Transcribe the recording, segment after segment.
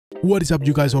What is up,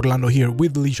 you guys? Orlando here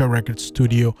with Elisha Record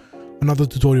Studio. Another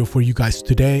tutorial for you guys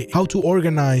today. How to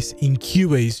organize in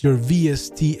Cubase your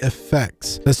VST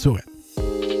effects. Let's do it.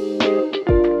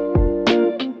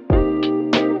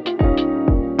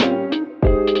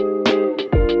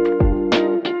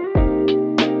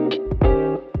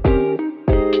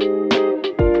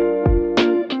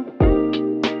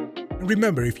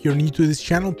 Remember, if you're new to this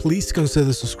channel, please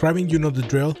consider subscribing. You know the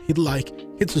drill. Hit like,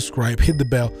 hit subscribe, hit the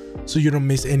bell so you don't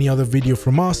miss any other video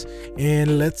from us.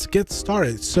 And let's get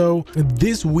started. So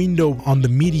this window on the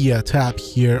media tab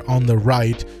here on the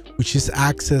right, which is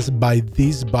accessed by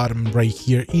this button right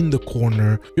here in the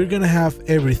corner, you're gonna have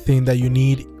everything that you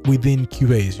need within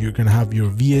Cubase. You're gonna have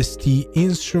your VST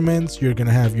instruments, you're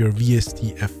gonna have your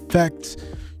VST effects,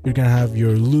 you're gonna have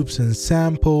your loops and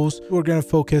samples. We're gonna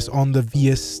focus on the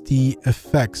VST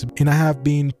effects, and I have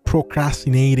been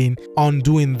procrastinating on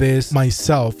doing this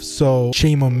myself, so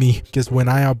shame on me, because when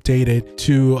I updated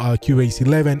to Cubase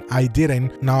 11 I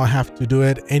didn't. Now I have to do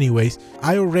it anyways.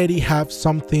 I already have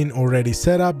something already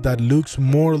set up that looks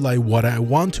more like what I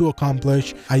want to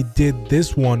accomplish. I did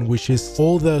this one, which is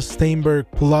all the Steinberg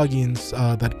plugins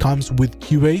that comes with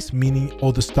Cubase, meaning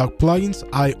all the stock plugins.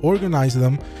 I organized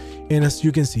them, and as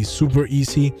you can see, super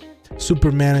easy,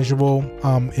 super manageable,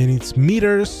 and it's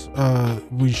meters,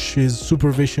 which is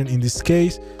supervision in this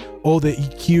case, all the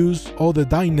EQs, all the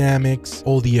dynamics,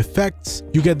 all the effects.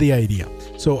 You get the idea.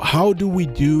 So how do we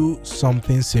do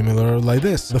something similar like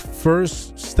this? The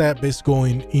first step is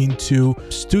going into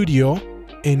Studio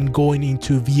and going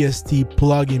into VST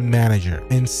Plugin Manager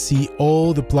and see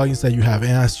all the plugins that you have.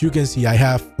 And as you can see, I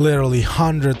have literally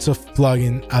hundreds of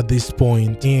plugins at this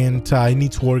point, and I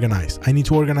need to organize. I need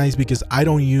to organize because I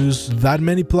don't use that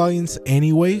many plugins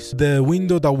anyways. The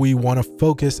window that we want to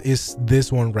focus is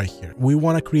this one right here. We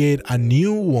want to create a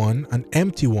new one, an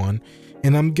empty one,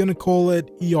 and I'm gonna call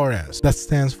it ERS. That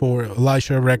stands for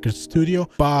Elisha Record Studio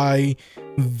by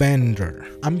vendor.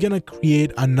 I'm gonna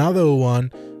create another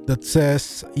one that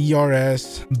says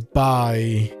ERS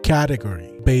by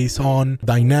category, based on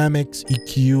dynamics,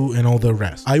 EQ, and all the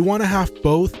rest. I want to have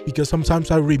both because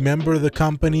sometimes I remember the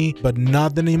company but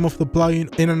not the name of the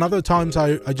plugin, and another times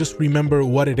I just remember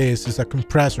what it is. It's a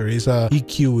compressor, it's a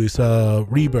EQ, it's a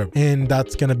reverb, and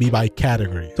that's gonna be by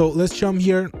category. So let's jump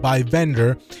here by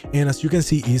vendor, and as you can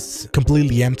see, it's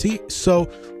completely empty. So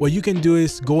what you can do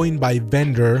is going by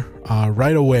vendor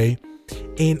right away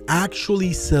and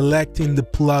actually selecting the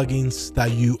plugins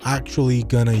that you actually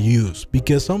gonna use,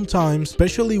 because sometimes,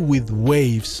 especially with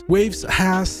waves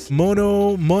has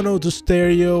mono to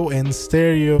stereo and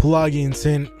stereo plugins,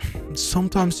 and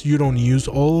sometimes you don't use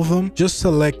all of them. Just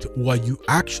select what you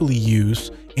actually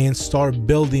use and start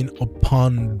building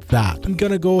upon that. I'm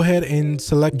gonna go ahead and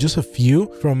select just a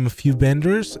few from a few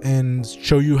vendors and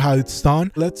show you how it's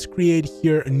done. Let's create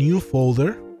here a new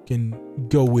folder. You can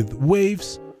go with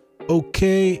waves.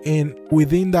 Okay, and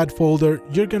within that folder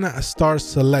you're gonna start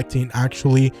selecting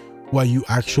actually what you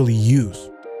actually use.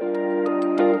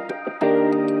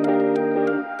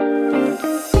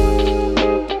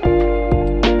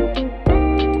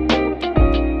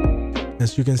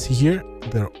 As you can see here,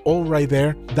 they're all right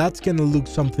there. That's gonna look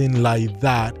something like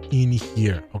that in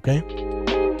here. Okay,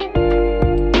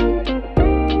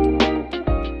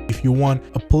 if you want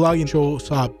a plugin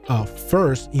shows up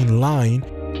first in line,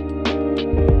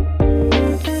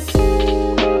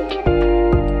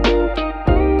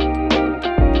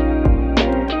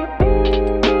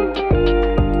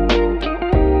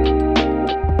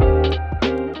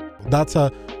 that's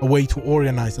a way to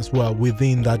organize as well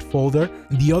within that folder.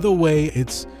 The other way,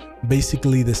 it's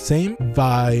basically the same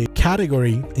by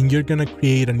category, and you're gonna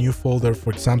create a new folder,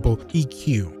 for example,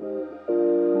 EQ.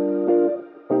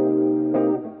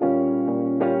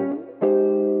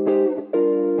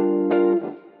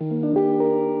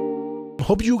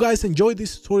 Hope you guys enjoyed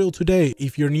this tutorial today.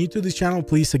 If you're new to this channel,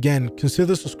 please again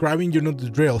consider subscribing. You know the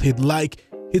drill. Hit like,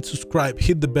 hit subscribe,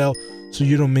 hit the bell so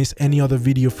you don't miss any other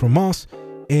video from us.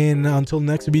 And until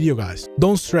next video, guys,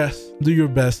 don't stress, do your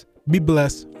best, be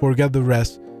blessed, forget the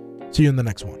rest. See you in the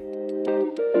next one.